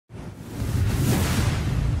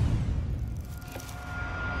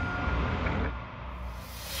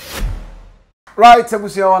Right,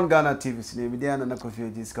 Sabusia on Ghana TV, Diana and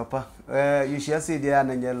Kofi Scapa. You should see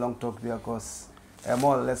Diana and your long talk because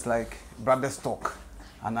more or less like brother's talk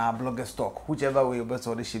and our blogger's talk, whichever way best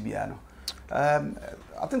or the Shibiano.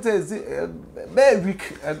 I think there's a very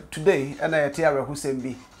week today, and I tell you who send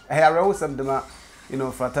me. I have some them,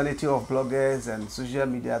 fraternity of bloggers and social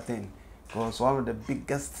media thing. Because one of the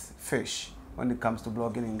biggest fish when it comes to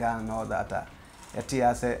blogging in Ghana and all that,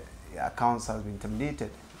 accounts have been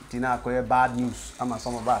terminated. Tina acquire bad news ama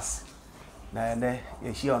some of us. Na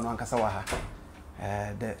you hear on Wankasawaha,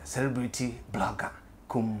 the celebrity blogger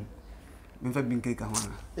kum. Mfa binkeka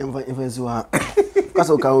hwana. Mfa zuwa.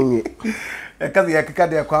 Kaso kaunye. Kazi ya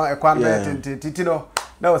kikade ya kwanwe titino.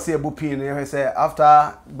 Now see a bupin and say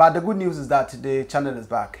after, but the good news is that the channel is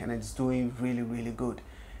back and it's doing really good.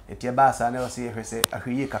 Etiabasa never see her say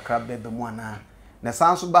ahiye kakra bebe mwana. Na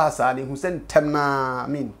sansu bahasa ni husen temna, I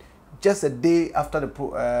mean just a day after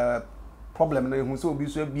the problem, na who so be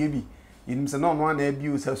so baby. You say no one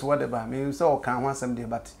abuse us whatever. I mean so can one someday,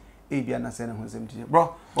 but ebi na say na who sem today.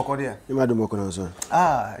 Bro, boko there. You madu moko na so.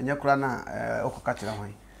 Nyakura na okokatira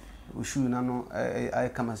hwan. Ushu na no I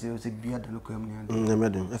come say o say bia de loko am ni. Na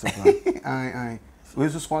madu, effect. Aye. We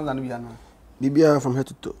so sponsor na bia na. Bibia from head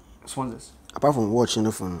to toe. Sponsors. Apart from watching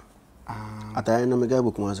the phone. Ata na me guy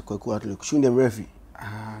book was kwaku atlook. Shoot them refi.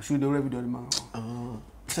 Shoot the refi do man.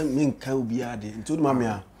 Some men can be added. Told mommy,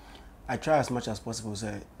 I try as much as possible.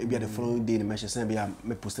 Say, maybe the following day, the message say,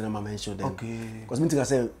 me posting my mention then. Okay. Because me think I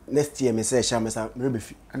say next year, me say, shall me say, maybe.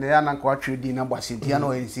 And they are not quite sure the number. See, you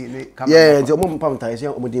know, see, yeah, the moment pump ties,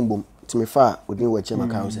 yeah, we didn't boom. To me far, we didn't watch my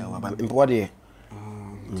cows. But in what day?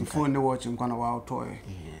 The phone they watching kind of wild toy.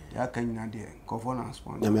 Yeah, can you dear? Go for an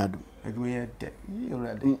sponsor. Yeah, me ado. Agree that you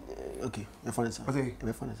ready? Okay, me funny sir. Okay,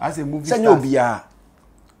 me funny. I say movie. Say you be a.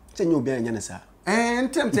 Say you be a nyanesa.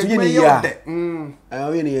 And tempted me you de. I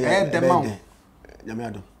really the mount.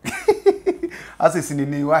 Yamiado. As is in the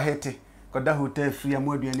new hete. Got that hotel free and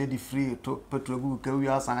more than free to petrol we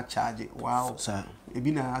also charge it. Wow, sir.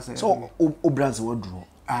 Ebina so o brands what draw.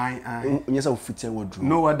 Aye. Yes, I fit what draw.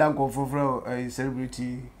 No, I don't go for a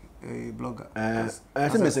celebrity blogger. I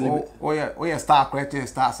think a celebrity. Oh yeah, star creating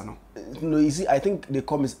stars no. No, you see, I think they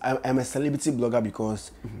come is I'm a celebrity blogger because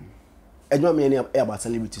I don't mean about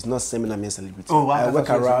celebrities, not seminar me celebrity. Oh, I work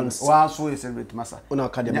around. Wow, so a celebrity massa. On our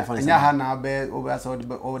academy fans. Yeah, na be over so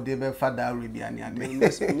the be father Arabian.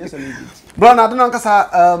 Yes, celebrity. Bro, I don't know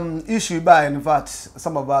cause issue by in fact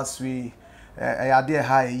some of us we are there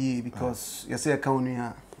high ye because you say account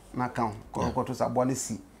na account ko to sabone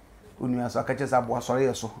si. Unu aso akache sabo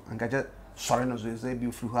sorry so ankache sorry no so say be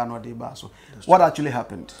free no dey ba so. What actually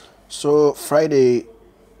happened? So Friday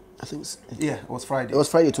I think it was Friday. It was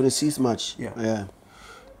Friday, 26th March. Yeah.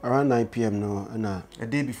 Around 9 p.m. no, and a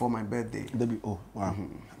day before my birthday. Oh wow,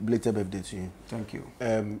 belated birthday to you. Thank you.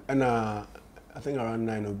 And I think around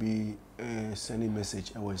 9 will be sending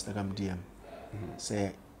message on Instagram DM.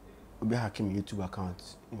 Say we'll be hacking my YouTube account.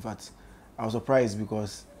 In fact, I was surprised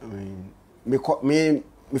because I mean,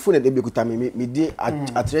 me phone dey be kuta me dey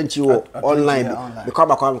atrench you online. Me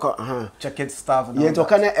come check it stuff. Yeah, to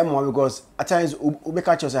kind of because at times we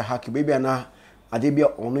catch us a hack baby na ade be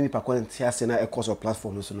on nipa kwante ase na e course of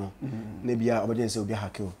platform so no. Na bia obedience will be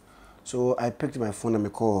hack. So I picked my phone and me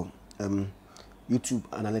call YouTube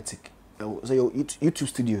analytic. So your YouTube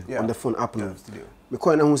studio on the phone app now. Me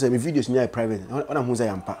call na who say me videos near private. Ona who say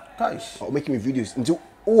yampa. Or making me videos into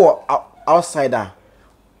outsider.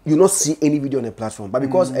 You not see any video on the platform, but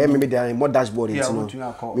because maybe there are more dashboard,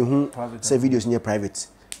 say videos near private.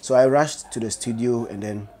 So I rushed to the studio and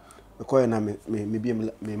then maybe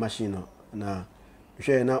my machine na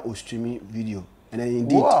share now streaming video, and then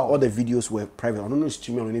indeed all the videos were private. I don't know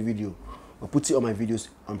streaming on any video. I put it on my videos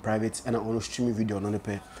on private, and I only streaming video on the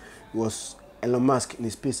pair. It was Elon Musk in the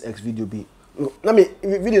SpaceX video be. Na me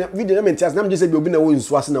video na me tias na me just say be obi na wo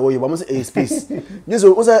nsuase na wo ye ba mo say space just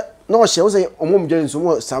wo say no share wo say omom je nso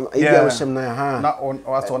mo sam e bia wo shem na ha na o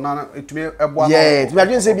na etumi ebo na yeah etumi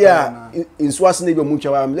adwen say bia nsuase na be mu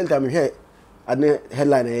twa am later me hear adne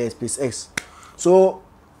headline SpaceX. So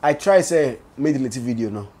I try say made the video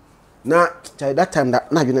no na that time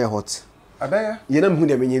that na adwen hot abaya ye na me hu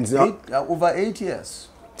dem nyenzi over 8 years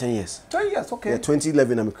 10 years okay. Yeah,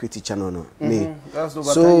 2011 I'm creating channel no me that's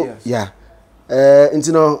over 10 years yeah.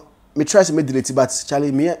 You know, me try to make delete, but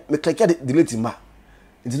Charlie, me click delete ma.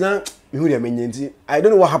 It's not me who they I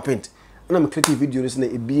don't know what happened. And I'm clicking video, listen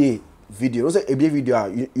a BA video. Also a BA video,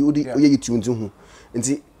 you YouTube to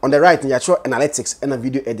and on the right, you show analytics and a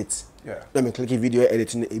video edit. Yeah. Let me clicking video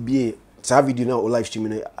editing a BA. It's a video now live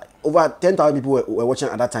streaming. Over 10,000 people were watching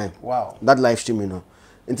at that time. Wow. That live streaming now.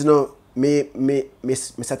 And you know, me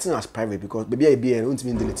setting as private because maybe I be don't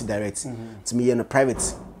mean delete direct. To me in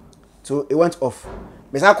private. So it went off.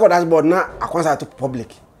 Me say call dashboard now I consider to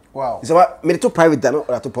public. Wow. So what me to private than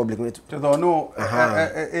not to public.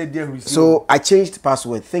 So I changed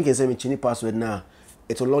password. Thinking say me change password now.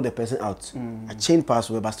 It will lock the person out. I changed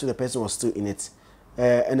password, but still the person was still in it.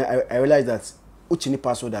 And I realized that change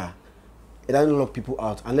password it doesn't lock people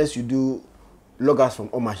out unless you do log out from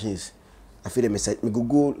all machines. I feel them said me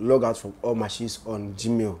go log out from all machines on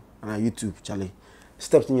Gmail and on YouTube, Charlie.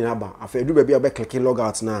 Steps in your number. I feel do baby clicking log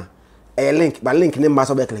out now. A link, but link name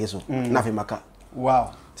master be click so. Nothing maka.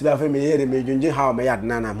 Wow. So I feel me here me junje how me yad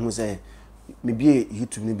nana who say me be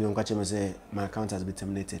YouTube ni be on catch me say my account has been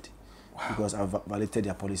terminated. Wow. Because I've violated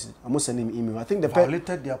their policy. I'm not sending me email. I think the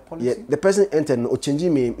violated their policy. Yeah, the person entered or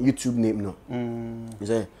changing me YouTube name no. You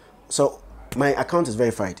say so my account is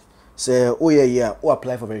verified. Say oh yeah, oh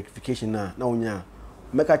apply for verification now. Now nya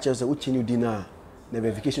make a chance say who change you dinner the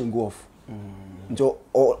verification go off. So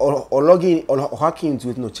or login or hacking into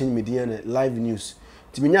it no change media and live news.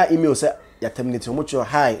 To me email say you terminated much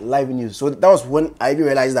hi live news. So that was when I even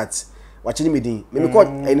realized that watching me din. Me call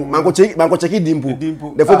and man go check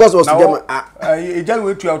dimpo. The focus was to get e just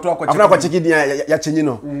wait to talk after go check din ya change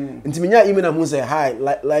no. Nti me email na who say hi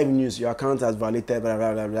live news your account has violated blah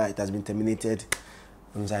blah blah it has been terminated.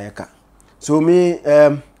 So me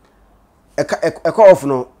I call off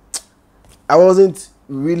no. I wasn't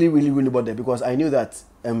really bothered because I knew that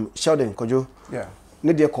Sheldon Kojo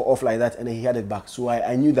need to call off like that and then he had it back. So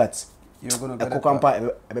I knew that you're gonna get it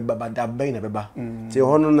back.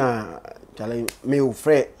 So me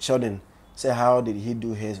friend Sheldon say how did he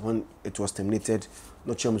do his when it was terminated?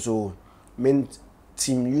 Not sure. So mean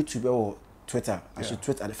team YouTube or Twitter. I should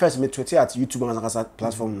Twitter. At first me Twitter at YouTube as a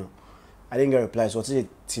platform no. I didn't get a reply. So I say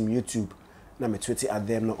team YouTube. Now me Twitter at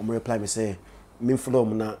them no. I reply me say me follow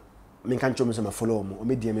me na. Me can't show me say my follow me or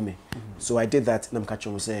me DM me. So I did that. And I'm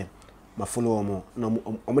catching me say my follow me. No,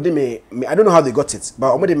 me I don't know how they got it,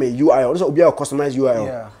 but me URL. Also, be a customized URL.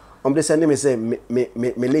 Yeah. They sending me say me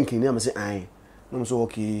link in there. I say aye. I'm so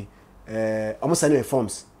okay. I'm sending me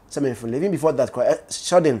forms. Send me form. Even before that,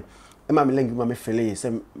 Sheldon, me link me fill it. Say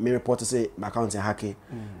me report to say my account is hacky.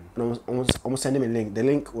 I'm sending me link. The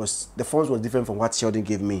link was the forms was different from what Sheldon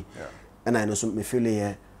gave me. Yeah. And I know so me fill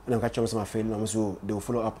it. And I'm catching my friend, so they will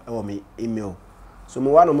follow up on my email. So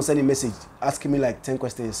one almost sending a message asking me like 10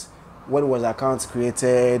 questions. When was the account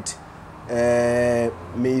created?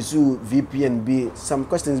 Meizu VPN be some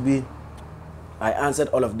questions be. I answered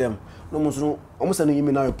all of them. Almost sending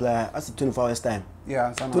email now reply. That's 24 hours time.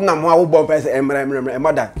 Yeah. To na mo bomb person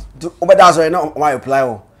mother. Over that's why now why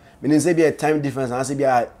reply. Meaning say be a time difference and say be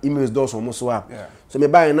a emails doors almost swap. Yeah. So me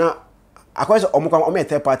buy now. I call it a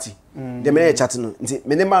third party. They may chat no.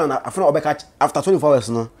 Me name man after 24 hours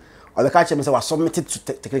no. Or the catch me say was submitted to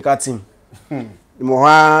technical team.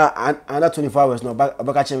 Another 24 hours no. Back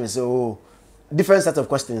catch me say oh different set of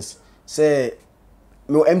questions. Say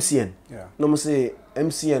no MCN. Yeah. No me say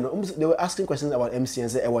MCN. They were asking questions about MCN.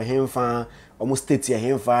 Say I was him fan almost state here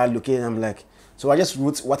him fan located. I'm like so I just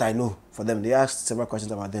wrote what I know for them. They asked several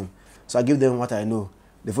questions about them. So I give them what I know.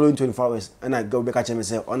 The following 24 hours, and I go back at him and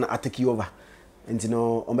say, I take you over. And you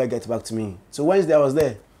know, Omega get back to me. So Wednesday I was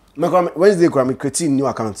there. Wednesday I'm creating new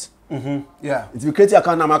accounts. Yeah. If you create an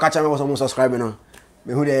account now, my catch was almost subscribing now.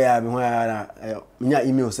 Me who they are, me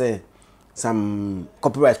email say some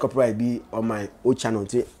copyright be on my old channel.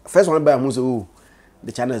 First one by Muzo,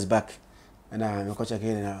 the channel is back. And I'm coach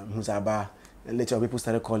again and Muza and later people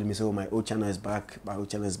started calling me, so my old channel is back,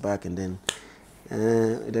 and then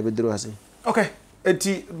they be draw say. Okay.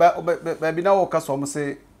 Eti baby now work so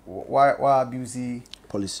say why abuse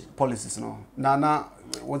policies no nana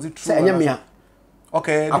was it true say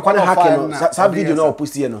okay I can't hack no video no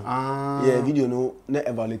post here no yeah video no na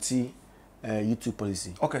evaluate YouTube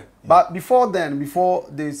policy okay yeah. But before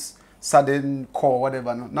this sudden call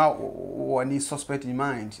whatever no now any suspect in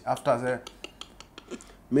mind after the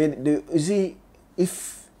you see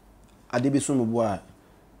if adebeso mboa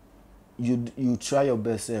you try your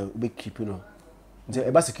best be keep you know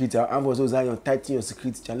about security, I'm also Zion tightening your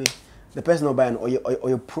security challenge. The person not buying or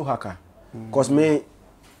your pro hacker. Cause me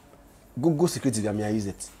Google security I use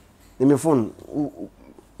it. In my phone,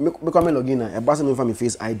 me come login. A person me from my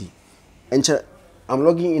face ID. And I'm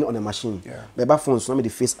logging in on a machine. Yeah. My back phone so me the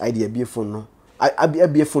face ID be a phone no. I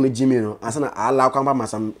be a phone Gmail no. And I allow come by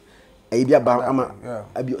some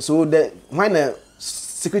so the when the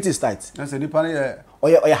security is tight. That's a depending or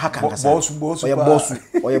your hacker or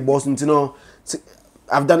your boss you know.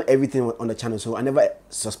 I've done everything on the channel, so I never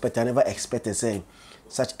expected saying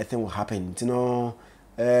such a thing will happen. You know,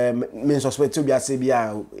 Me suspect to be a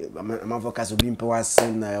CBA. I'm a focus of being powers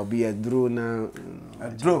and I'll be a drone. A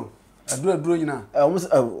drone, you know. Almost.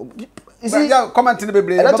 You see, comment to the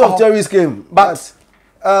baby. A lot of theories came, but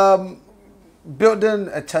building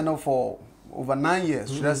a channel for over 9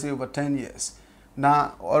 years, should I say over 10 years.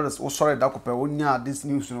 Now, sorry, that this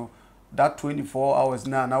news, you know, that 24 hours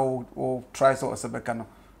now we'll try so as a becano.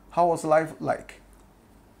 How was life like?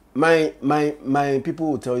 My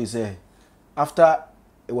people will tell you, say, after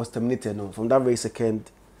it was terminated, no, from that very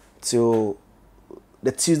second till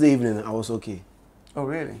the Tuesday evening, I was okay. Oh,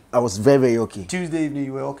 really? I was very, very okay. Tuesday evening,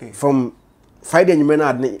 you were okay? From Friday, you may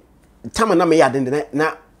not time and I had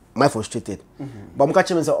not my frustrated. But I'm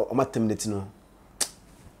catching myself, I'm not terminated, no.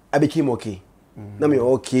 I became okay. Now me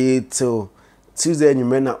okay till Tuesday, you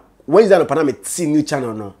may not. Wednesday, I'm going to see new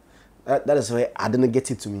channel, no. That is why I didn't get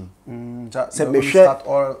it to me. So me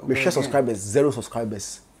share subscribers, 0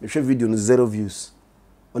 subscribers. Me share video, 0 views.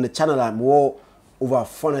 On the channel, I'm more over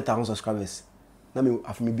 400,000 subscribers. Now me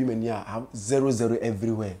have me be many. I have 0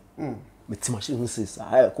 everywhere. Me team machine who says,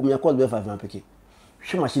 I come here call 5 man pick.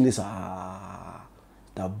 She machine is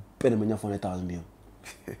that better me 400,000 million.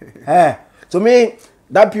 Eh, so me.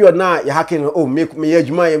 That period now, you're hacking. Oh, make me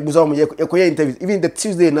interviews. Even the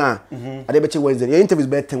Tuesday now, I did Wednesday. Your interviews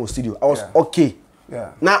by 10 was studio. I was okay.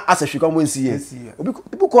 Yeah. Now, as she come and see it,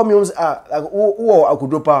 people call me like, oh, I could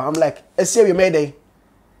drop out. I'm like, I see you made day.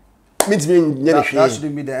 Means me. That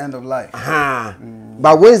shouldn't be the end of life.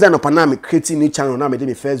 But Wednesday, no Panama creating new channel. Now, I made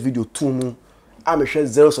my first video 2 months. I'm share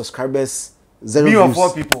 0 subscribers, 0 views. 3 or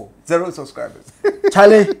 4 people, 0 subscribers.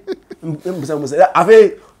 Charlie, I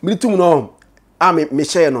feel me 2 months. Me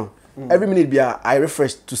share no. Every minute I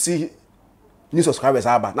refresh to see new subscribers.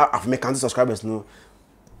 Now I've made 10 subscribers no.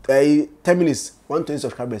 10 minutes, 120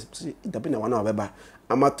 subscribers. It depends on 1 hour.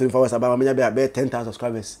 I'm at 24 hours. I'm maybe 10,000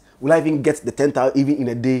 subscribers. Will I even get the 10,000 even in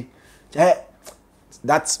a day?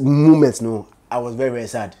 That moment no, I was very, very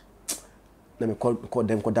sad. Let me call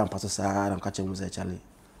down Pastor sad and catch him say Charlie.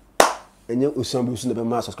 And you some be soon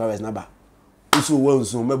the subscribers number. You want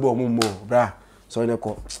so maybe more, bruh. So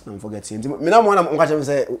I'm forgetting. Me now I'm catching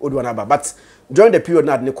say old one about. But during the period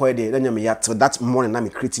now the call day, then you me yet. So that morning I'm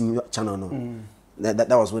creating new channel no. That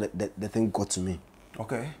was what the thing got to me.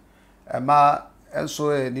 Okay. Ma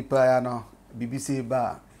also nipa ya no BBC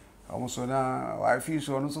ba. Almost na I feel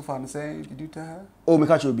so so far say did you tell her? Oh me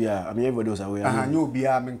catch Obia. I mean everybody was aware. You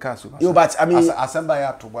Obia me catch. Yo but I mean Assemble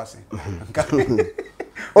ya to boss.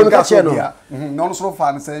 Oh me catch no. No so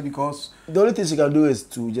far say because the only thing you can do is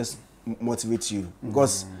to just motivate you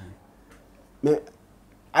because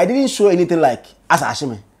I didn't show anything like as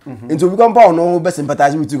Ashime. Into become power no best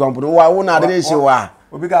sympathize with you company. Why won I didn't show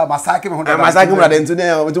we got massacre me into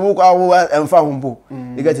there to walk and found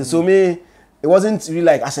you get it. So me it wasn't really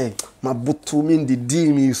like I say my boot to me the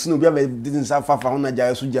deal me you know didn't have far on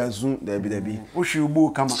Jayasu there be.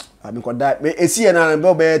 Ushubu come I mean that me see and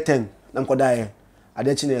be 10 I'm die. I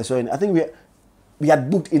didn't so I think we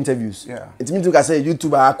had booked interviews. Yeah. It means you can say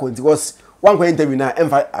YouTuber account. It was one interview now.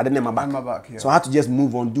 I didn't have my back. Yeah. So I had to just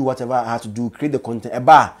move on, do whatever I had to do, create the content. A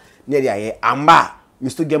bar near the amba. You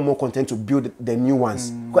still get more content to build the new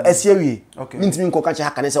ones. Because okay. Means me ko catch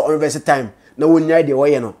hack and say university time. No one need the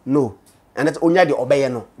way no. And that's only the obey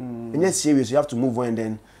no. And yes serious you have to move on and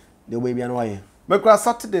then the way be anyway. Because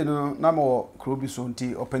Saturday no na mo krobi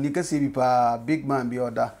sonti openika se bi pa big man bi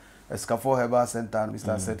order Escafo Herbal Center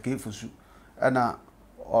Mr. Said Kefusu. And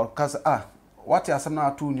or cause what you are some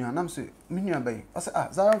now 2 new and I'm say minion bay. I say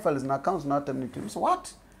ZionFelix na accounts not terminated. So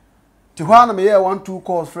what? Tijuana me 1-2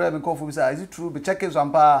 calls friend and call for me say is it true? Be checking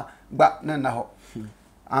some pa back na ho.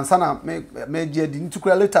 And sana me didn't to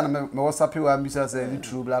call later me WhatsApp you and say is it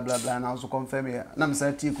true blah blah blah and also confirm here. Na me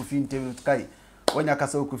say tie Kofi interview to kai. When you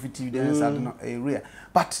kasa Kofi TV then say no area.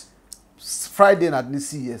 But Friday na didn't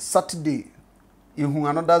see Saturday you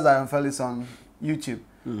another ZionFelix on YouTube.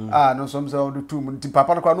 No some say on the 2 months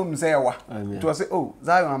papa no kwa no say wa to say oh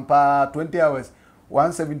Zion pa 20 hours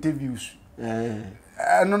 170 views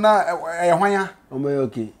no na hwanya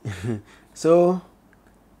okay so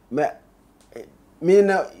me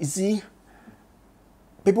now you see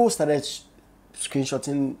people started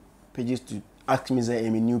screenshotting pages to ask me say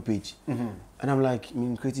I'm a new page and I'm like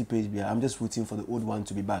creative page I'm just waiting for the old one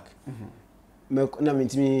to be back.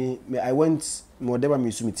 I went more than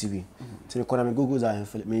me TV. So me Google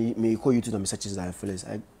ZionFelix. Me call YouTube and me search ZionFelix.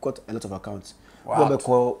 I got a lot of accounts. Wow.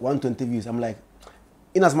 Call 120 views. I'm like,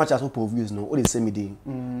 in as much as people views now, all the same day.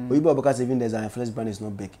 But you because even the ZionFelix brand is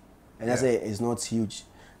not big, and I say it's not huge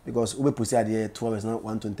because we post at the 2 hours not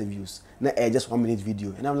 120 views. Now just 1 minute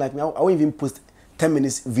video, and I'm like, I won't even post 10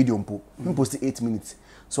 minutes video. I'm posting 8 minutes.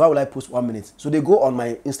 So why will I post 1 minute? So they go on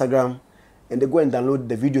my Instagram and they go and download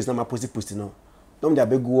the videos that I'm posting now. No, they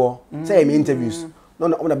big go say I'm interviews.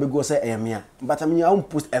 No, I'm big go say I am here. But I mean, I won't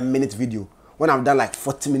post a minute video when I've done like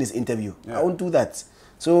 40 minutes interview. Yeah. I won't do that.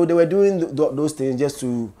 So they were doing those things just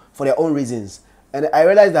for their own reasons. And I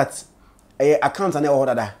realized that accounts are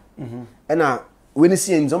never that. And when you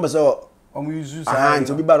see somebody so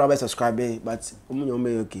to be bad subscribe, but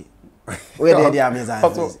okay. Where they are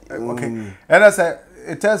okay. And I say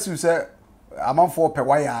it tells you say I'm on for per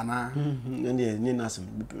wire na.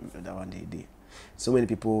 That one day. So many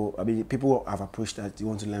people, I mean, people have approached that they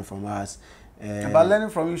want to learn from us. But learning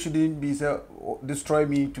from you shouldn't be say destroy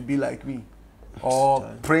me to be like me, or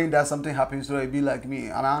praying that something happens so I be like me.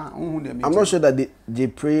 And I'm not sure that they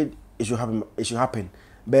prayed it should happen. It should happen.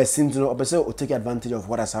 But since you know, person will take advantage of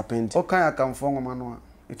what has happened. Okay, I can form man.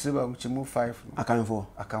 It's about which move 5. I can 4.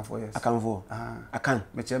 Yes. I can 4. I can.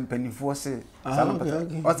 Me chem penny 4 say.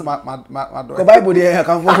 What's my the Bible there? I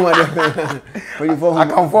can 4. Penny 4. I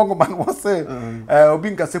can 4 man. What say?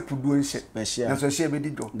 Obi nka say pudu shit. Na so share be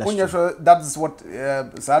di do. Onya so that is what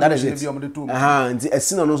that is be on the two. And a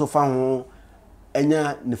sin also found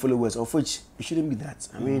enya the followers of which it shouldn't be that.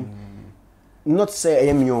 I mean, not say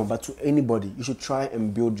I am your, but to anybody, you should try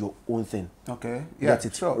and build your own thing. Okay. Yeah. That's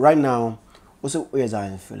it. Sure. Right now. Also, where's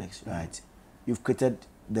ZionFelix, right? You've created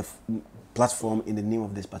the platform in the name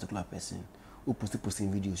of this particular person who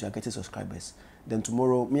posting videos. You are getting subscribers. Then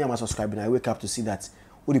tomorrow, me and my subscribing, I wake up to see that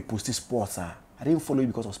who the posting sports are. I didn't follow you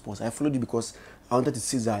because of sports. I followed you because I wanted to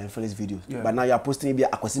see ZionFelix videos. Yeah. But now you are posting maybe a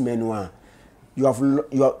question menu. You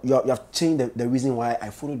have changed the reason why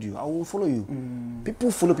I followed you. I will follow you.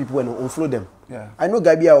 People follow people and unfollow them. Yeah. I know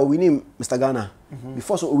Gabia or we name Mr. Ghana.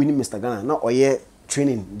 Before so we name Mr. Ghana. Now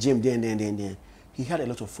training, gym, there. He had a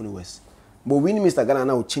lot of followers. But when Mr. Ghana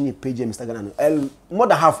now change page Mr. Ghana, more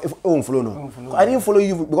than half if follow no. I didn't follow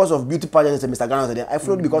you because of beauty pageants and Mr. Ghana. I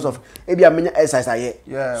followed because of maybe a many exercise.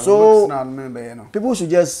 Yeah. So people should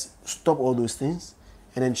just stop all those things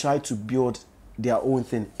and then try to build their own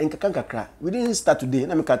thing. And kakra, we didn't start today.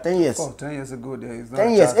 I mean, 10 years. Oh, 10 years ago, there is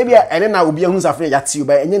 10 years. Maybe and then I will be who's afraid at you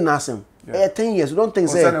by any nation. 10 years. We don't think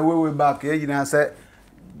say. Way back. Yeah, you know, say.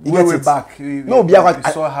 Way back. No,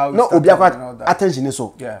 attention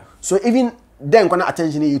so. Yeah. So even then, when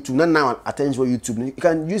attention YouTube, not now attention YouTube. You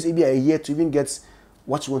can use maybe a year to even get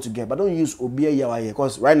what you want to get, but don't use Obi a year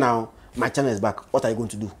because right now my channel is back. What are you going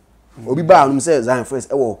to do? Obi ba himself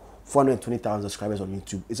ZionFelix. 420,000 subscribers on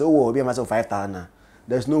YouTube. It's Obi myself 5,000 now.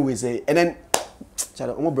 There's no way say and then.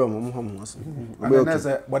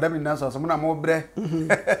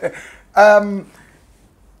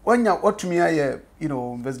 When you what to me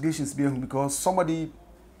investigations being because somebody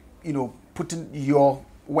putting your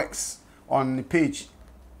works on the page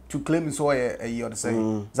to claim it's all a year to say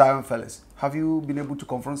ZionFelix. Have you been able to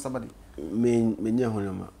confront somebody? And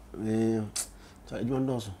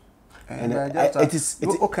it is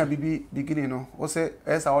okay beginning what say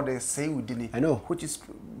as how they say we didn't. I know which is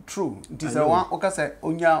true. It is a one okay say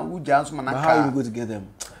onya who just man. How are you going to get them?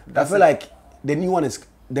 I feel like the new one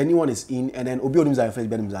is in, and then Obi Odum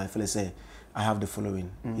ZionFelix say, I have the following,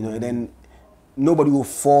 and then nobody will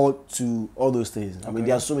fall to all those things. Okay. I mean,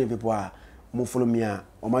 there are so many people who more follow me,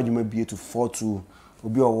 or might you be able to fall to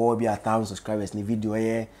Obi or be 1,000 subscribers in a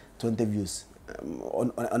video, 20 views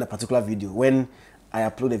on a particular video. When I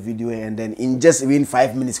upload a video and then in just even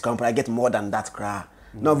 5 minutes, I get more than that.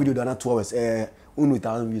 Now video done 2 hours,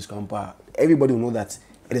 1,000 views. Everybody will know that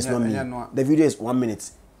it is not me. The video is 1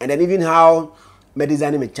 minute, and then even how my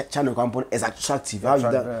designing channel company is attractive.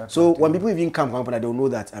 So when people even come company, they will know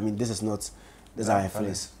that. I mean, this is not the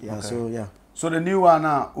ZionFelix. Yeah. Okay. So yeah. So the new one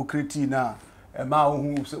now, Ukriti now,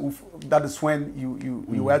 that is when you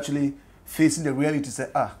were actually facing the reality. Say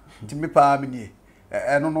to me pa me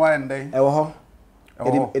I don't know why and they.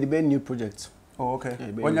 It be a new project. Oh okay.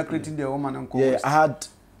 When you're creating the woman and yeah, I had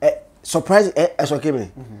surprise.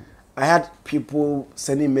 I had people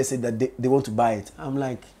sending message that they want to buy it. I'm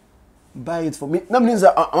like. Buy it for me. That means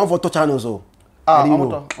I want for touch channels. So I didn't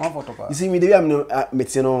know. You see me, the way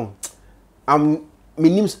I'm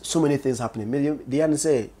names so many things happening. They are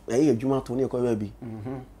say, "Hey, you want to know what be?"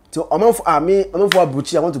 So I'm for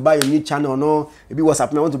Buchi. I want to buy a new channel. No, maybe what's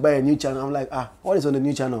happening? I want to buy a new channel. I'm like, what is on the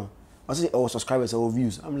new channel? I say, subscribers or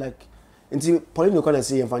views. I'm like, until Pauline will come and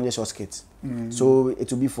say, "I'm finding short skits." So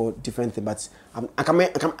it will be for different things. But I come in.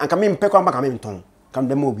 Come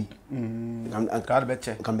the movie. Can't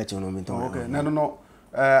betcha. Okay. No.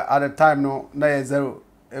 At the time, no. 0.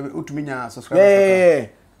 Utminya subscribers. Yeah.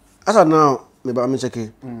 As of now, maybe I'm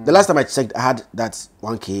checking. The last time I checked, I had that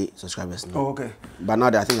 1K subscribers. No. Oh, okay. But now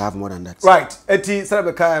I think I have more than that. Right. Eti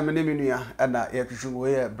Sarabeka, my name is and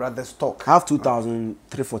yeah, brother's talk. I have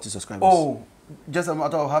 2,340 subscribers. Oh, just a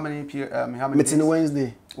matter of how many Meeting days?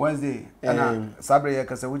 Wednesday. Wednesday. And Sabre,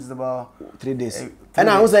 which is about 3 days. And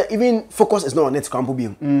I was like, even focus is not on it. Can't be.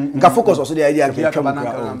 You can focus also the idea. Get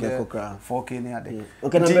 4K near day.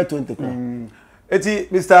 Okay, number 20. Eti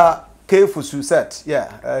Mr. K Fusu said,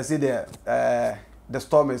 yeah, see the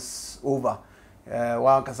storm is over.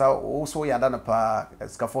 One kasa also yadana pa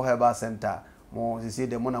Scafo Herbal Center. Mo see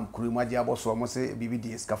the monam kuruma diabo so mo say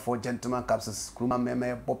BBD Scafo gentleman capsules kuruma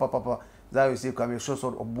meme papa za you see come show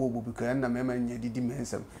sort of bobu because na meme nye didi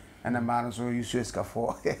mensem and a man so you see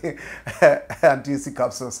Scafo anti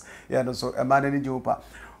capsules yeah no so a man any jopa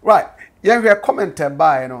right yeah we are commented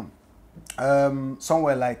by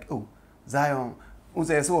somewhere like oh Zion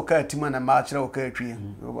unse so ka tima na ma kire o ka atwie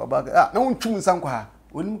na untum nsan kwa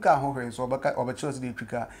onim ka ho hwe so obakire so de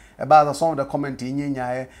twika about some of the comment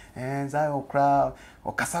nyanya Zion crowd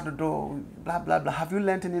or kasadodo blah blah blah. Have you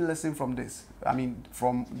learned any lesson from this? I mean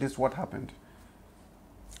from this what happened?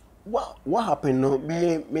 What happened no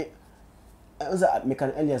me as me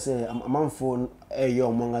can earlier say a man phone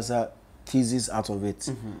your mongasa thesis out of it.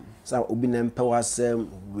 So obi na empower sem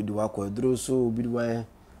with the work or so obi the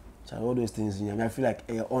all those things. I feel like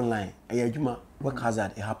online, work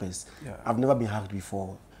hazard, it happens. Yeah. I've never been hacked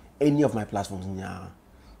before. Any of my platforms,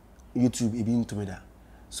 YouTube, even to me that.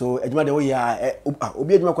 So, yeah,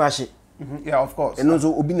 of course. And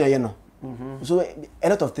also, so a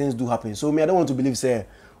lot of things do happen. So, I don't want to believe, say,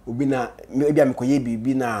 maybe I'm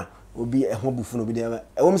a humble phone.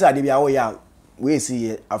 We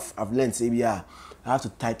see, I've learned, say, I have to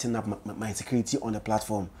tighten up my security on the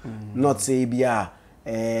platform. Not say,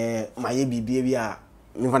 my behavior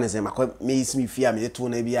me say me fear me to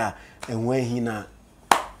na bia and when he na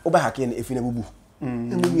oba hacking if na bubu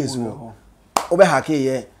oba hacking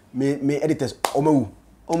ye me editors omawu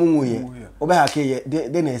ye oba hacking ye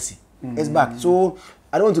then it's back. So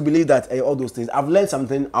I don't want to believe that all those things. I've learned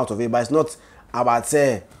something out of it, but it's not about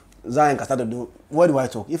say Zion can start to do. What do I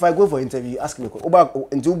talk? If I go for interview, ask me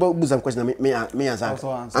some question, me answer.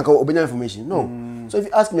 Uncle open information. No. So if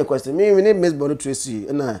you ask me a question, me name Miss Bono Tracy,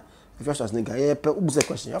 and if you ask nigga, a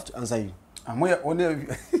question, you have to answer you. I'm only.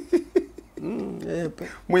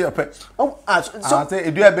 Oh, so do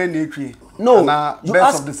you have any tree? No, you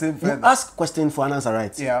ask question for an answer,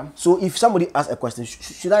 right? Yeah. So if somebody asks a question,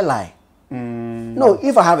 should I lie? No.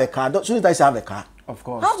 If I have a car, shouldn't I say I have a car? Of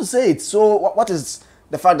course. I have to say it. So what is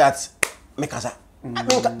the fact that Mekasa? I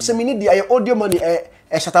mean, so we need the audio money. A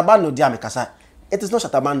shatabando dia Mekasa. It is not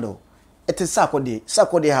shatabando. It is Sakode.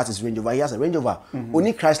 Sakode has his Range Rover. He has a Range Rover.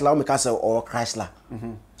 Only Chrysler, Mekasa or Chrysler.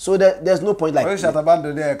 So there's no point like. Where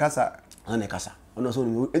shatabando there, Kasa? Ane Kasa. No,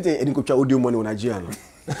 so any go audio money on Nigeria.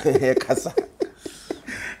 Kasa.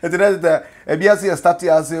 It is the ABS started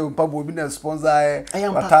as a pub business sponsor. I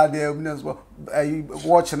am business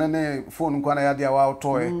watching any phone when I had our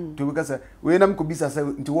toy to because we nam could be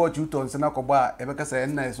to watch you tons and Akoba, Ebeka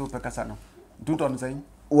and I so Pecasano. 2 tons saying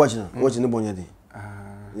watching the Bonyadi.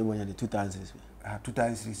 The Bonyadi 2 times 2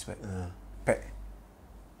 times respect.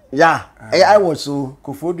 Yeah, I was so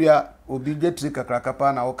Kofodia will be get trick a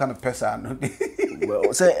crackapa now kind of person.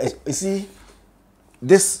 Well, say you see.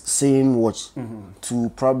 This same watch to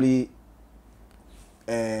probably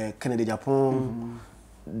Kennedy Agyapong,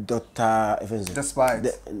 Dr. Despite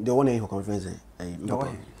the one who conference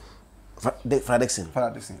Fradexin.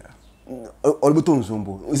 Yeah. All buttons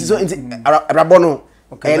zombo. So in Rabono.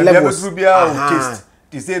 Okay, levels will be our taste.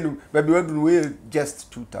 The same, but we will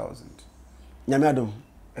just 2,000. Nyamiadum.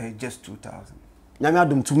 Just 2,000.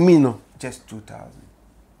 Nyamiadum to me no. Just 2,000.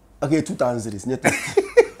 Okay, 2,000 series.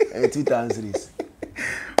 2,000 series.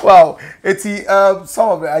 Wow, it's some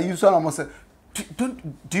of it. I use one almost. Do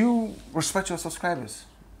you respect your subscribers?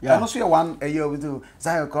 Yeah. And also, you one a year with you.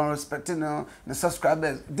 Zion can respecting the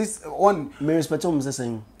subscribers. This one. Me respect them.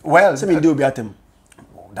 Saying. Well, say me do be at them.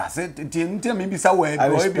 That's it. Tell me, be somewhere. I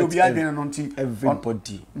respect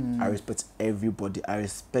everybody. I respect everybody. I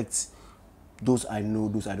respect those I know,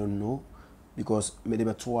 those I don't know, because me de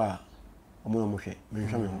betua.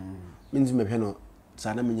 Means me no.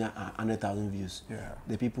 Sana minya 100,000 views. Yeah.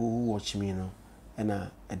 The people who watch me, and I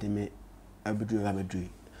do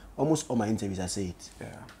almost all my interviews I say it.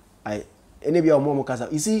 Yeah.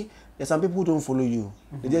 You see, there's some people who don't follow you.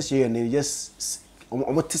 They just share and they just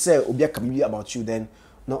almost say about you. Then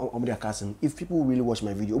not their cousin. If people really watch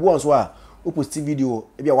my video, once who post video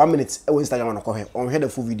maybe 1 minute on Instagram on hear the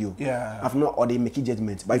full video. Yeah. I've not or they make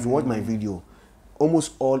judgment. But if you watch my video,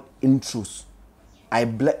 almost all intros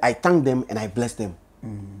I thank them and I bless them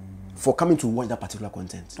for coming to watch that particular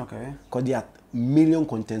content. Okay. Because there are million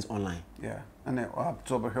contents online. Yeah. And then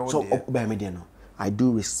so I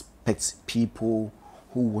do respect people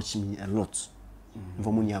who watch me a lot.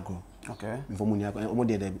 Okay.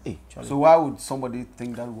 So why would somebody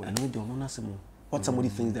think that way? I know they don't know what somebody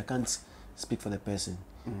thinks, they can't speak for the person.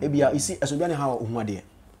 Maybe you see, as we how there,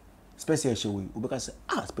 especially show we because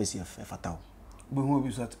especially fatal. But who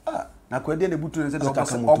is that? Na kwede ne butu ne say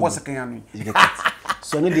almost second yan.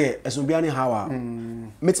 So no there as we how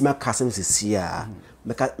meet my cousin is here.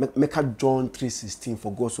 Make John 3:16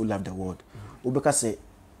 for God so loved the world. Because say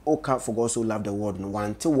for God so loved the world, no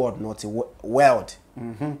one to word not a world.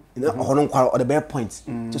 You know, or the bare point.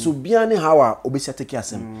 So biani how obisa take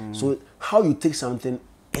asem. So how you take something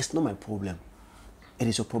is not my problem. It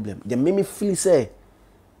is your problem. They make me feel say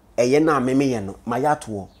na me my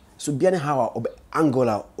yato. So biani how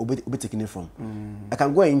Angola obe taking it from. I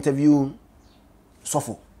can go and interview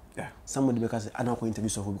Sofo. Yeah. Somebody because I don't go interview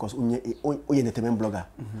Sofo because oye entertainment blogger.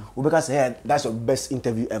 Because hey, that's your best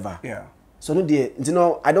interview ever. Yeah. So no dear, you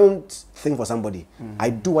know, I don't think for somebody. I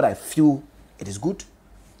do what I feel it is good.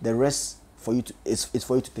 The rest for you to is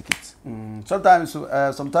for you to take it. Sometimes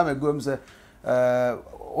some time ago say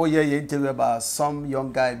oh yeah, you interview about some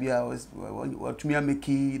young guy to me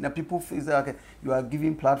making now people feel like okay, you are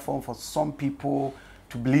giving platform for some people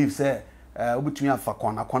to believe say to me for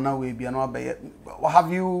corner way be no be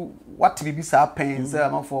what to be so pain say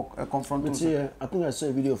am for confront yeah, I think I saw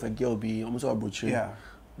a video of a girl be almost a butcher. Yeah.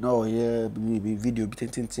 No, yeah, video be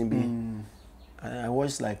I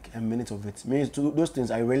watched like a minute of it. Means those things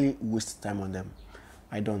I really waste time on them.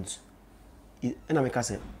 I don't. And I make I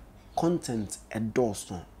say content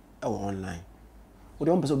endorsed online. But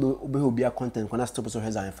the one person who be a content when I stop so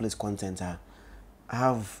has ZionFelix content. I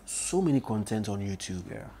have so many content on YouTube.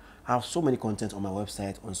 Yeah. I have so many content on my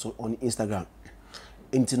website on Instagram.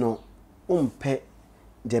 And you know, pay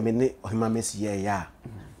the minute of my mess yeah.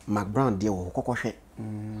 McBrand deal or kokoshe.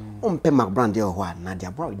 Pay McBrand deal or Nadia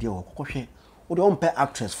Brown deal or kokoshe. Or the pay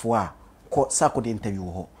actress for Sako the interview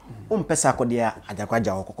ho. Pay Sako there Agyapong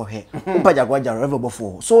or kokohe. Agyapong ever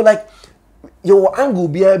before. So like your angle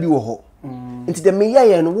be ho. Into the me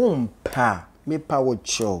and me power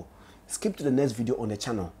show. Skip to the next video on the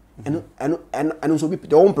channel. And also be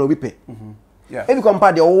the own pro be. Yeah. If you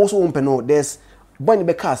compare the also open no, there's one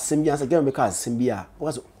because Symbians again because Symbia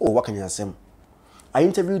was what can you say? I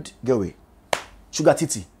interviewed Gawe, Sugar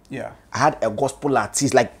Titi. Yeah. I had a gospel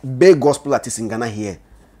artist, like big gospel artist in Ghana here.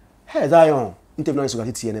 Hey Zion, interviewing Sugar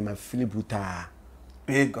Titi and I'm feeling brutal.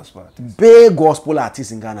 Big gospel artist. Big gospel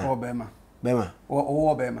artist in Ghana. Oh Bema. Bema.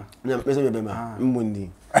 Oh Bema. Yeah, Bema. Mmundi.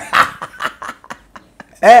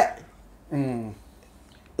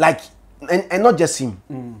 Like and not just him.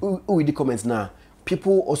 Who read the comments now?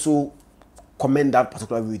 People also comment that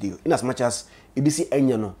particular video in as much as you see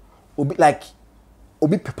Enyano,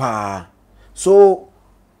 obi pepper. So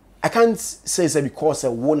I can't say because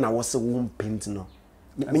one I was a womb paint no.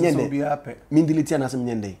 Mindility and as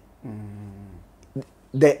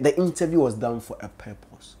the interview was done for a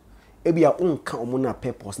purpose. Ebi a unka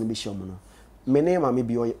purpose ne be sure no. My name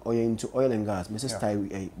maybe oil into oil and gas. Mrs.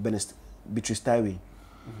 Tyree, Beatrice Tyree.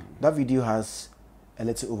 That video has a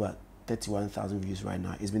little over 31,000 views right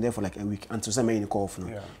now. It's been there for like a week. And so some in call for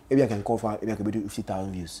now. Maybe I can call for maybe I can do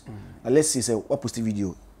 50,000 views. And let's see, what post a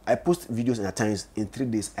video. I post videos and at times in 3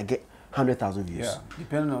 days I get 100,000 views. Yeah,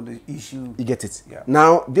 depending on the issue. You get it. Yeah.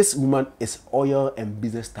 Now this woman is oil and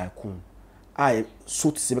business tycoon. I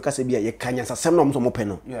so to say because you can answer some no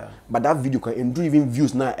more. Yeah. But that video can do even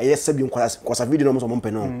views now. I yes because a video no more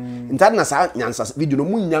peno. In that na sa answer video no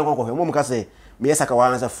mun nyan kwa mo because say me yes aka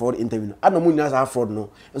answer fraud interview. I no mun answer fraud no.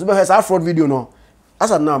 So be say fraud video no.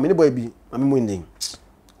 As now me boy be am mo nding.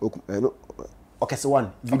 Okay, so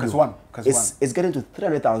one video. It's getting to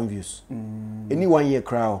 300,000 views. Any 1 year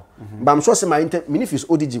crowd. But I'm sure say my if it's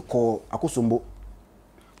ODG call Akosombo.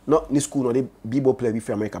 Not in school, no, the b-ball player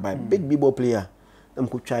before America, but big b-ball player. I'm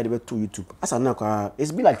could try to YouTube. As I know,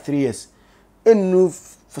 it's been like 3 years. And no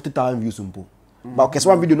 40,000 views. But okay, so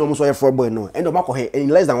one video no almost a fraud boy no. And the market here in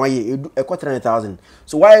less than 1 year, you do a 300,000.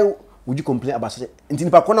 So why would you complain about such? Until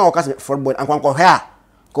the corner of fraud boy and go here.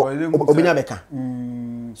 Go Obina Beka.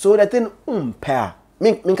 So that thing pair.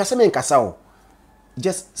 Min kasa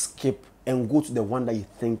just skip and go to the one that you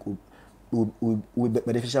think will be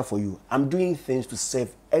beneficial for you. I'm doing things to serve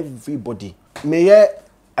everybody.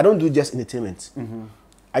 I don't do just entertainment.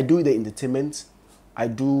 I do the entertainment. I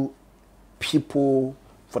do people,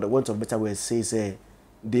 for the want of better words, say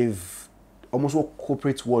they've almost what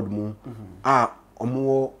corporate word more are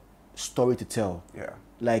more story to tell. Yeah.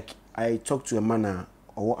 Like I talked to a man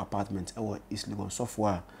or apartment or East Legon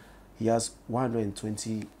software. He has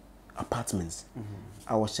 120 apartments.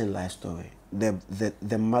 I was saying life story.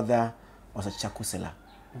 The mother was a charcoal seller.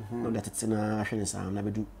 No, that it's in a never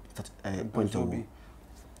do point of view.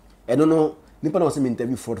 I don't know. Nipa was in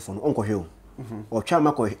interview fraud for Uncle Hill. Or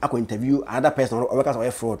Chama I interview another person or workers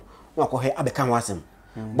or fraud. Uncle Hill I become wasem.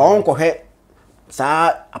 But Uncle Hill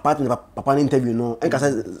sa apartment papa interview no. And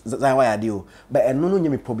that's why I do. But I no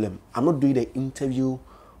me problem. I'm not doing the interview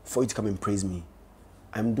for you to come and praise me.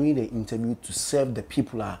 I'm doing the interview to serve the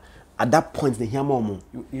people at that point they hear more.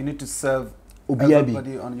 You need to serve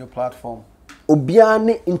everybody on your platform.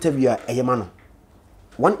 Obiane interviewer eyemano.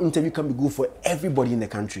 One interview can be good for everybody in the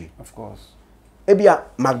country. Of course. Ebia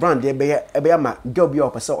McBrand ebia ma girl be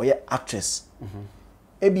or person or actress.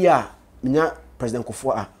 Ebia minya President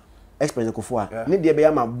Kofo ex-president Kofo ne de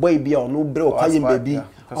ebia ma boy bia or no bre or kwayim baby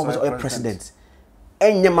or president.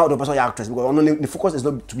 Any amount of person actress because only the focus is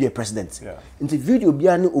not to be a president. Yeah. Interview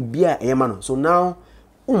obia eyemano. So now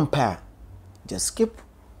just skip,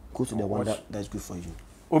 go to the one that's good for you.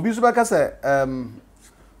 Obi subaka say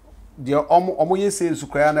the omo ye say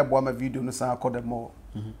sukaya na boa ma video no san akọ dem o.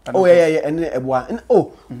 Oh yeah and eboa and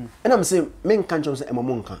and I'm saying men can't say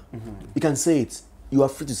emomonka. You can say it. You are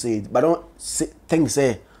free to say it, but don't say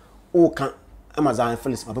can Amazon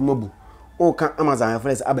Felix mabomobu. Can Amazon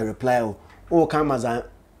Felix abe reply can Amazon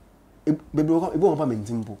baby e bo pa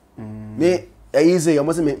mentimpo. Me easy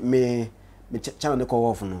almost me channel the call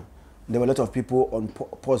off no. There were a lot of people on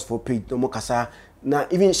pause for page no more kasa. Now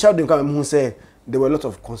even Sheldon come who say there were a lot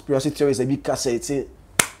of conspiracy theories a big cassette say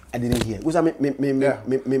I didn't hear. Because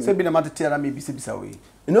me say be na matter tell me be bisa way.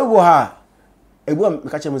 You know go ha e go me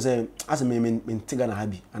catch me say as me tiga na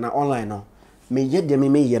habi and online no me yet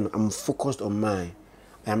dem me here I'm focused on mine.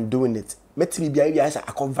 I am doing it. Me tv bia I say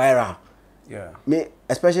I come viral. Yeah. Me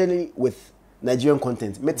especially with Nigerian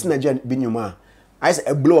content. Me Nigerian be nyuma. I say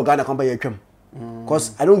a blog and company twem.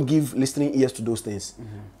 Because I don't give listening ears to those things.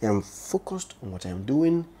 I'm focused on what I'm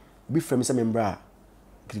doing. Be from some member.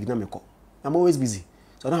 I'm always busy.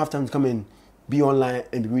 So I don't have time to come and be online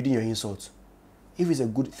and be reading your insults. If it's a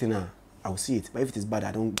good thing, I will see it. But if it is bad,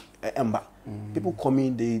 I don't. People come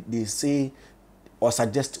in, they say or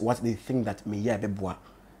suggest what they think that me beboa.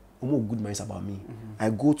 More good minds about me. I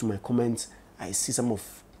go to my comments, I see some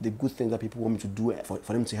of the good things that people want me to do for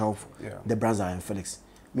them to help the brand ZionFelix.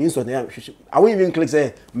 Means what I won't even click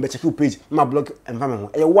say me check your page, my blog and family.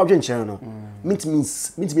 E wo adwen channel no.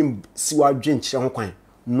 Means see what adwen channel kwan.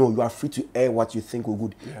 No, you are free to air what you think will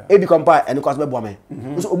good. E be compare and cause be boa me.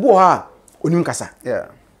 So obo ha onim kasa. Yeah.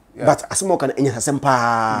 But asemo kan enya asem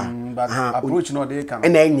pa. But approach no dey can.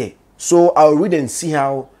 And enye. So I'll read and see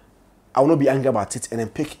how I will not be angry about it and then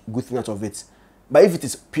pick good things out of it. But if it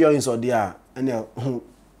is pure insult there and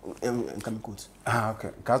come quote. Okay.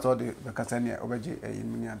 Cause all the Katania obeji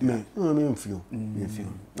me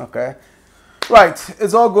feel. Okay. Right.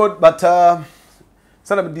 It's all good, but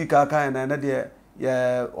celebrity kaka and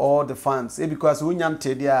yeah, all the fans. Because we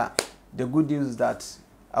the good news is that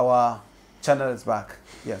our channel is back.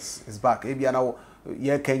 Yes, it's back. Now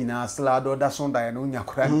still that's one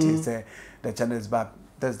say the channel is back.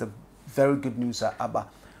 That's the very good news, Abba.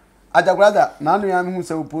 Ajagrada, nanu ya who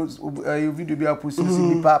say post video be post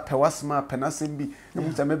nipa pewasma penasembi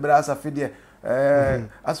mu say me brasa fide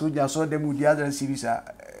as we just saw them with the other series.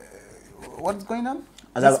 What's going on?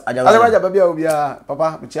 Ajagrada baby obia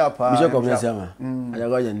papa me chia pa. Bishop of Nasiama.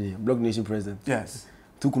 Ajagrada ni Blog Nation president. Yes.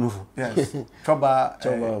 Tukunufu. Yes. Choba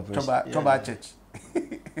church.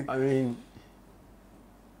 I mean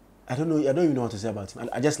I don't even know what to say about him.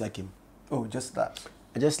 I just like him. Oh, just that.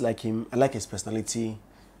 I just like him. I like his personality.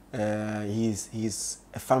 He's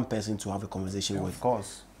a fun person to have a conversation with. Of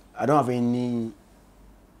course. I don't have any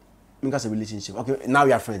because a relationship. Okay, now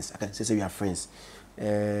we are friends. I can say we are friends.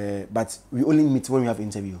 But we only meet when we have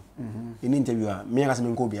interview. In interview, me and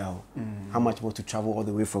Kassim go how much more to travel all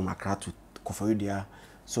the way from Accra to Koforidua.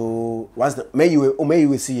 So once the may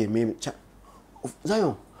you see me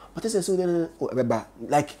Zion. What is so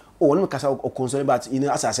like one because I concerned about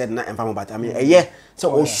as I said not but I mean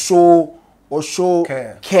so show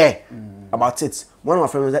care about it. One of my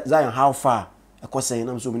friends Zion how far I was saying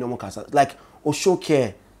I'm so many like show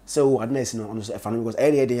care so I didn't know on the family because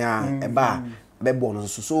a bar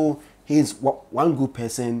so he's one good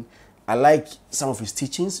person. I like some of his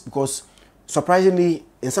teachings because surprisingly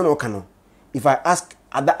in some Okano if I ask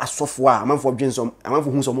other software I'm for James I'm for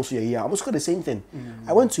whom almost a year I almost got the same thing.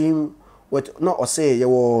 I went to him with not or say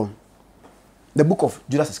you the book of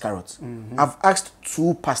Judas Iscariot. I've asked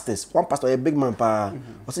 2 pastors. One pastor, a big man, I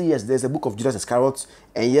said, yes, there's a book of Judas Iscariot,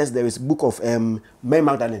 and yes, there is a book of Mary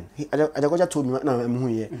Magdalene. Ajagoja told me, now I'm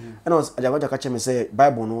here. And I was Ajagoja catch me say,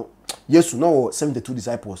 Bible, no, yes, no, 72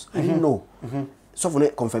 disciples. I didn't know. So for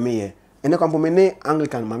it, confirm me here. And I come from many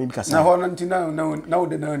Anglican, mammy, because now, they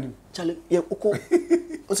know. Charlie, yeah, Oko,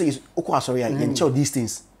 Oko, sorry, I can show these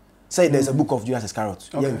things. Say there's a book of Judas Iscariot.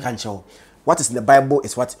 Yeah, you can't show. What is in the Bible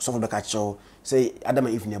is what some of the can show. Say Adam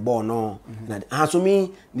and Eve in a born no. And so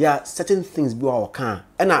me, there are certain things be our can.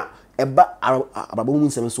 And now the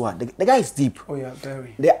guy is deep. Oh yeah,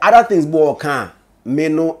 very. The other things be our can. Me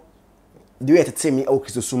no. The way to tell me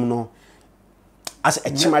okay so no. As a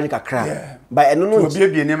chimagic cry. Yeah. But I don't know. To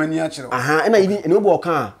be a name and natural. And I even no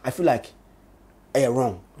can. I feel like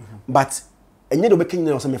wrong. But and you don't make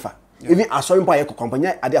any something for. Even a sorry by a company,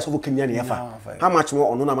 I just over Kenyan. How much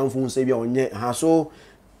more on no phone say on so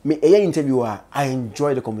me a interviewer, I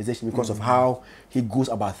enjoy the conversation because of how he goes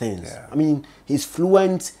about things. Yeah. I mean, he's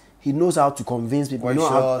fluent, he knows how to convince people, know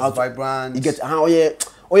how to vibrant. He gets how a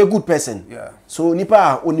good person. Yeah. So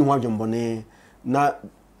nipa only one jombone na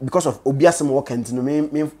because of obiasem work and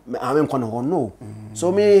me I'm no.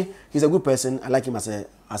 So me he's a good person. I like him as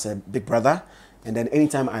a big brother, and then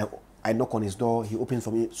anytime I knock on his door, he opens for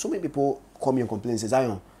me. So many people call me and complain and say,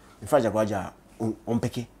 Zion, in fact, Jagwaja, on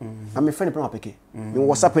Peke. I'm a friend of Peke.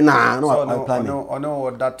 What's happening now? I know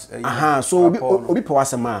that. So, Obi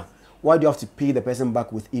Pawasama, why do you have to pay the person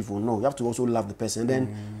back with evil? No, you have to also love the person. And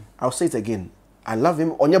then I'll say it again. I love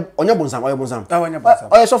him. Onya bonsam, oya bonsam.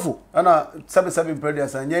 Oya sofu. Ana seven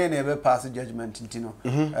prayers and ye never pass judgment.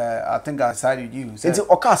 I think I sided you. It's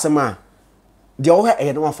okasama. The oha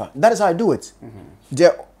e no afa. That is how I do it.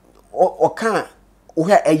 The oka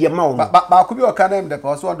oha e yema on. Ba ku bi oka na dem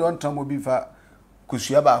because one don tram obi fa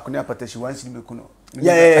kusua ba ku na patashi wansi me kuno.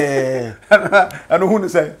 Yeah. And who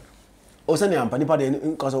say? O se ne ampa nipa de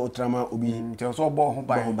nkoso otrama obi nti so bo ho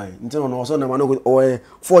ban nti no so na ma no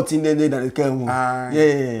 14 day na ka hu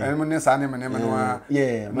yeah and me sa ne me no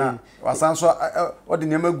yeah na wasan so o de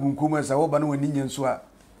nema gunkum esa wo ba no wani nyenso a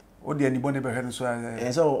o de anibɔ ne behwe no so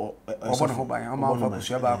so o bo ho ban o ma fa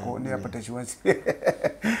kusua ba ko ne apatachi wansi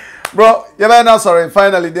bro you may not sorry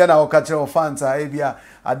finally there na o catch your fans e bia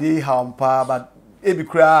ade hampa but e bi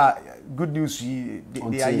kra good news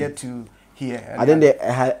they are yet to here. I think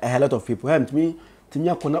a lot of people helped me to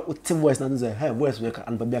me kona uti voice na say hey voice we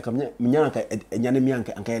can be aka menya ka enyane mi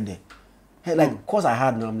anka ede hey like cause I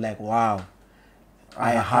had now I'm like wow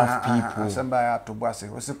I have people somebody to boss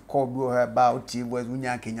we say call go ba uti voice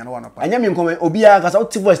munya anka enyane one pa anya mi nkom obi aka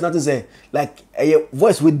uti voice na say like a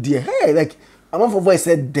voice with there hey like I'm for voice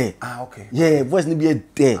said there okay yeah voice ni be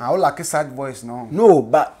there I like sad voice no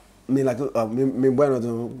but me like me bueno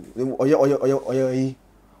oyo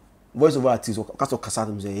voice over artist or kasa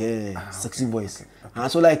them say yeah sexy voice and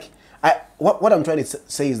so like what I'm trying to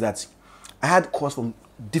say is that I had calls from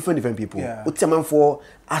different people man for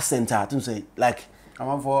accent to say like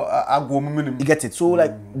I'm for agwo you get it so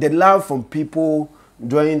like the love from people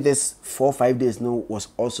during this 4 or 5 days was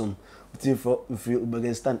awesome if you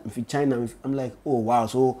Uzbekistan if China I'm like oh wow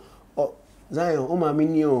so Zion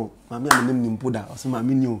mami am nimpoda or some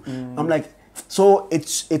mami I'm like so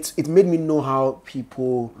it made me know how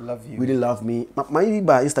people love you. Really love me. My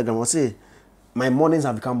Instagram will say my mornings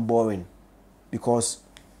have become boring because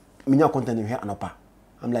me no content in here anopa.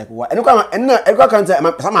 I'm like what? And I can't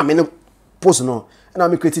some many post no and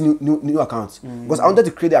I'm creating new accounts because I wanted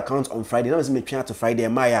to create the account on Friday. Now it's me trying to Friday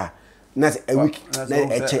Maya. That's a week.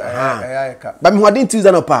 But me didn't choose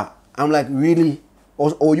anopa. I'm like really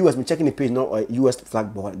or US me checking the page now or US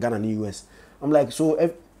flag board Ghana and US. I'm like so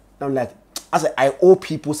I'm like I owe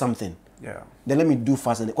people something. Yeah. Then let me do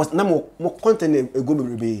faster because now more content go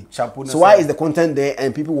be. So why is the content there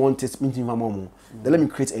and people want it? Then let me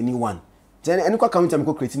create a new one. Then any account I'm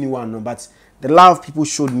creating a new one. But the love people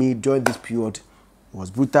showed me during this period was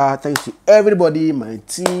brutal. Thanks to everybody, my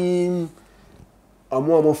team.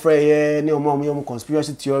 I'm afraid more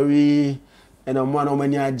conspiracy theory and I'm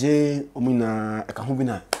many AJ. I can't be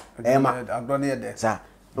I'm done here. Sir.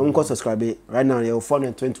 I'm subscribing right now. You have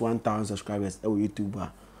 421,000 subscribers on YouTube.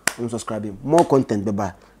 I'm subscribing more content, baby.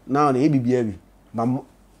 Now the ABBA, but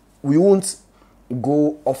we won't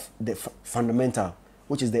go off the fundamental,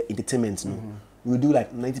 which is the entertainment. No, we do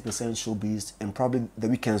like 90% showbiz and probably the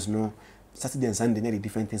weekends. No, Saturday and Sunday, the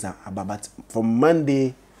different things are about. But from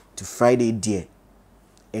Monday to Friday, dear,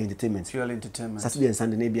 entertainment. Purely entertainment. Saturday and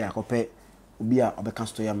Sunday, maybe I compare. Obi a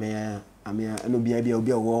to ya me. And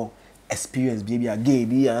obi a war. Experience baby a gay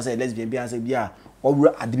be I say lesbian be I say be or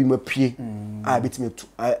adibi me pie I bet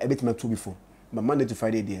me two before but Monday to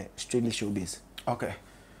Friday there strictly showbiz. Okay.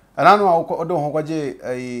 And I know I don't want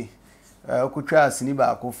to could try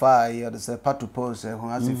Siniba Kofa or the part to pose who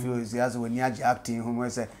has a few is as when Yaji acting whom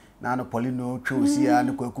was a Nano Polino Chosia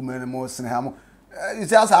and Kokuman Mos and Ham.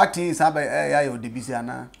 It's as acting is Abba or the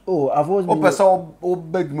Bisiana. Oh, I've always been so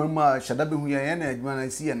big Mamma Shadabi when I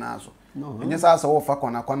see an answer. No, and just ask all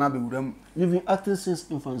Fakona Konabi with them. You've been acting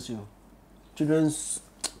since infancy. Children's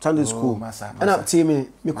Sunday school. And up to me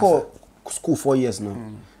call school 4 years now.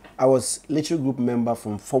 I was literature group member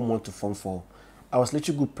from Form 1 to Form 4. I was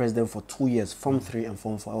literature group president for 2 years, Form 3 and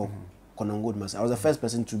Form 4. I was the first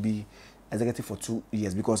person to be executive for 2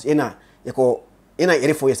 years because you 4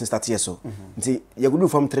 years and start here so. You go do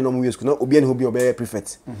Form 3 no years, no obi who be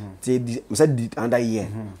prefect. Said under year.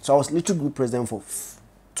 So I was literature group president for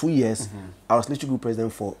 2 years. I was literature group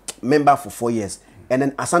president for member for 4 years. And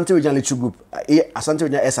then Asante Regional Literature Group, Asante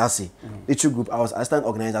Regional SRC Literature Group, I was assistant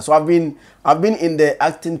organizer. So I've been in the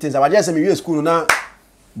acting things. I was just in school now,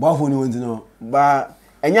 but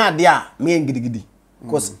me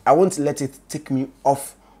because I won't let it take me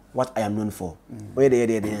off what I am known for. I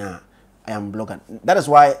am blogger. That is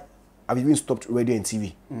why I've even stopped radio and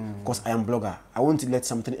TV because I am blogger. I want to let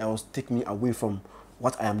something else take me away from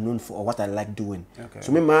what I am known for or what I like doing. Okay.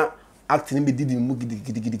 So me acting be did mu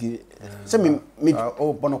gidi say me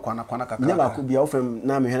oh bono kwana kaka never could be often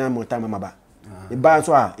na me hena mo time maba e ba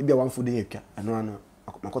so a e be one food dey atwa ano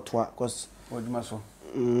makotoa cause oduma so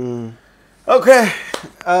okay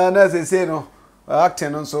na say no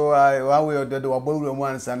acting so one way or the other we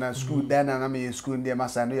once and school then na me school dey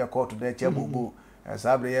masa no your court dey chebubu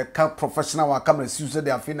sabre ye ka professional wa camera use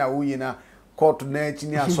dey afina wo yina court na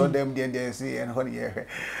chini aso dem dey say and honey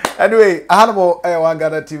anyway ahanbo one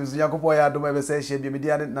gather teams yakopo ya adoma be say shebe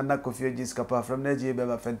media na Kofi Scammer from Nigeria be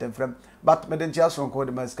fentem from but me den chiaso ko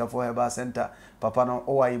de maska for heba center papa no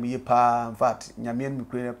o waye me pa in fact nyame mi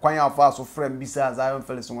kure kwan afa so frem bisa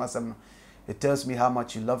ZionFelix wasem no it tells me how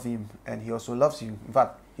much you love him and he also loves you. In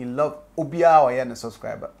fact he love obia or ya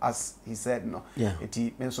subscriber as he said no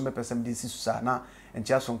eti me so me person di sisu na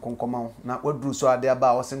enchiaso konkoma na wadru so ade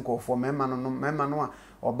aba o senko for mema no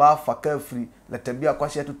oba faka free letembi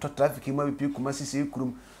akwahye to traffic ma bi kuma sisi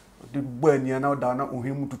kurum de gbani na oda na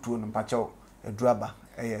ohwemu tutuo no mpacho eduaba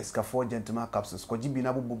Scaffold gentleman capsules ko jibi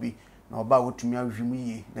na bobobi na oba wotumi ahwemu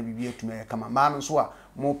yie na bibi atumi kama ma no so a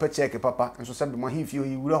mo pe check papa nso se be mo himfi o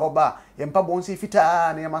yiwure hoba ye mpa bon se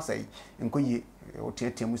fita na yamasai enko yie o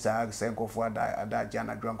tietie musa se nkofo ada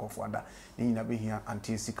jana drankofo ada ni na be hia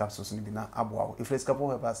anti capsules ni bi na aboa o ifle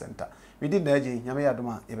Scammer center we did na je nyame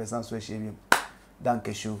yadoma ye be san so ehye bi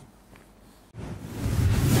danke show